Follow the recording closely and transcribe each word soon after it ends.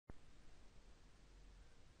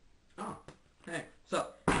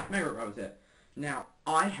Mayor Rose here. Now,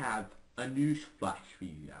 I have a news flash for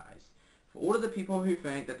you guys. For all of the people who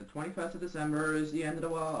think that the 21st of December is the end of the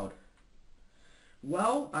world.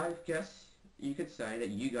 Well, I guess you could say that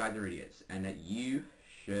you guys are idiots, and that you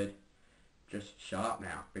should just shut up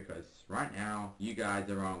now, because right now, you guys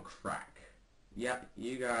are on crack. Yep,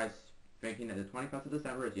 you guys thinking that the 21st of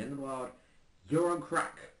December is the end of the world, you're on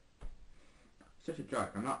crack. It's just a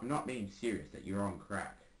joke. I'm not being serious that you're on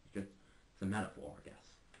crack. It's a metaphor, I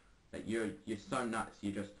guess. That you're so nuts,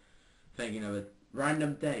 you're just thinking of a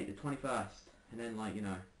random date, the 21st, and then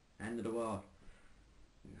end of the world.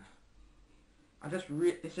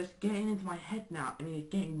 It's just getting into my head now. I mean, it's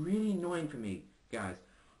getting really annoying for me, guys.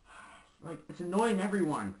 Like, it's annoying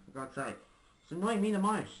everyone, for God's sake. It's annoying me the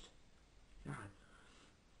most. God.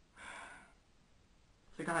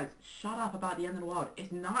 So guys, shut up about the end of the world.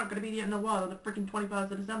 It's not going to be the end of the world on the freaking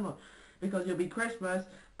 21st of December. Because it'll be Christmas,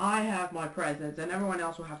 I have my presents, and everyone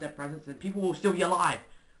else will have their presents, and people will still be alive.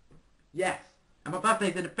 Yes. And my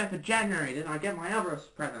birthday's the 5th of January, then I get my other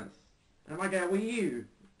presents. And I might get a Wii U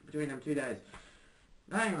between them 2 days.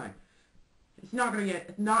 But anyway, it's not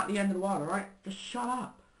the end of the world, alright? Just shut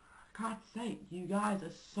up. For God's sake, you guys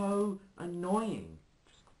are so annoying.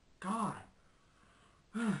 Just, God.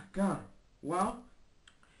 God. Well,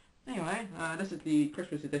 anyway, this is the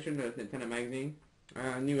Christmas edition of Nintendo Magazine.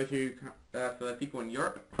 New issue for people in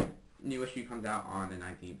Europe. New issue comes out on the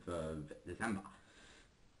 19th of December.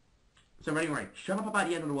 So anyway, shut up about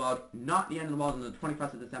the end of the world. Not the end of the world on the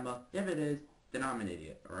 21st of December. If it is, then I'm an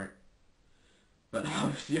idiot, alright? But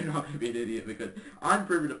obviously you're not going to be an idiot, because I'm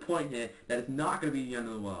proving a point here that it's not going to be the end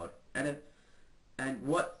of the world. And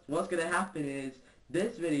what's going to happen is,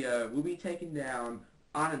 this video will be taken down,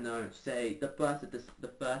 I don't know, say the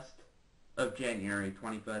 1st of January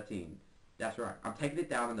 2013. That's right, I'm taking it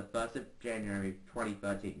down on the 1st of January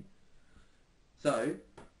 2013. So,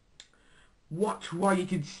 watch while you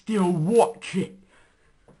can still watch it.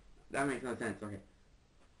 That makes no sense, okay.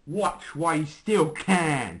 Watch while you still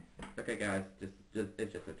can. Okay guys, it's just a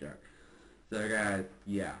joke. So guys,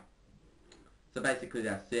 yeah. So basically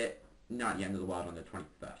that's it. Not the end of the world on the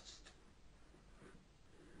 21st.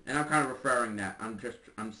 And I'm kind of referring that,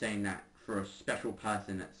 I'm saying that for a special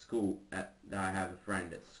person at school, that I have a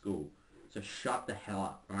friend at school. So shut the hell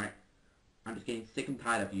up, alright? I'm just getting sick and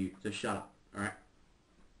tired of you, so shut up, alright?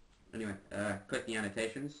 Anyway, click the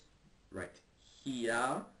annotations right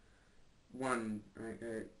here.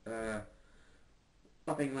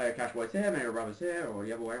 Popping layer Cash Boys here, Mayor Brothers here, or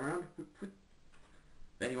the other way around. But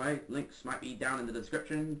anyway, links might be down in the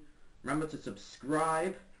description. Remember to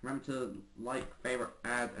subscribe. Remember to like, favorite,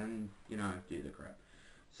 add, and do the crap.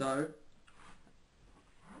 So,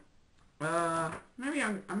 maybe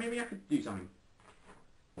I could do something.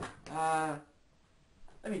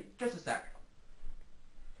 Just a sec.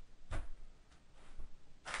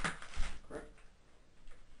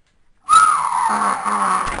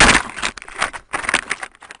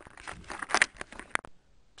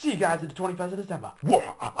 See you guys at the 21st of December.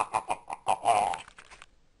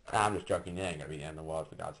 I'm just joking, it ain't gonna be the end of the world,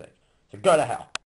 for God's sake. So go to hell.